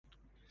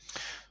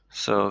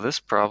So this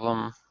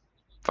problem,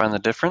 find the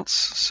difference.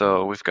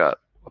 So we've got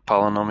a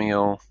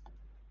polynomial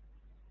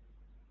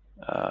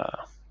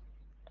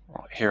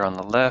here on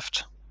the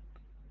left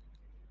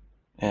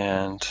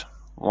and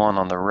one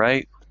on the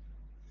right.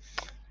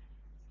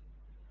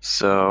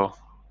 So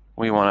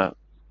we want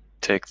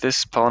to take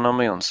this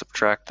polynomial and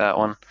subtract that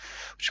one,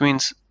 which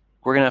means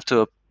we're going to have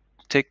to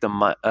take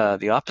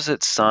the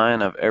opposite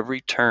sign of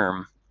every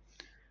term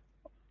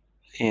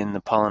in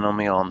the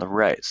polynomial on the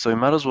right. So we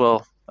might as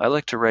well, I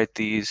like to write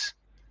these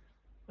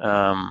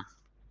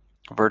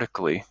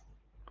vertically.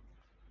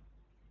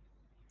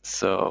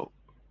 So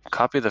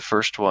copy the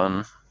first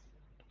one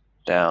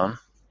down,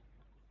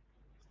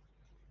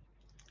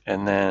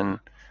 and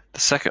then the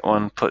second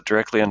one put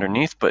directly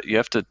underneath, but you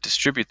have to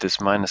distribute this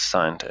minus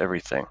sign to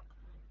everything.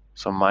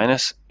 So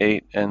minus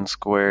 8n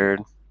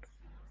squared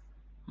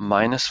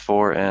minus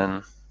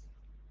 4n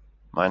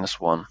minus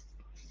 1.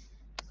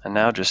 And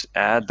now just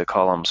add the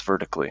columns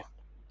vertically,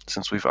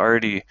 since we've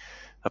already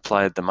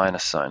applied the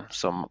minus sign.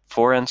 So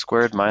 4n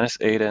squared minus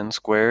 8n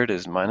squared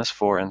is minus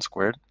 4n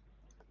squared.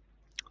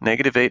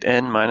 Negative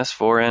 8n minus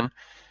 4n.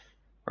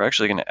 We're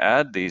actually going to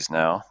add these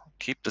now.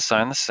 Keep the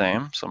sign the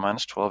same, so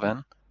minus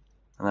 12n.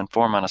 And then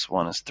 4 minus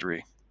 1 is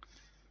 3.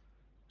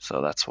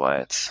 So that's why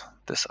it's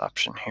this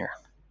option here.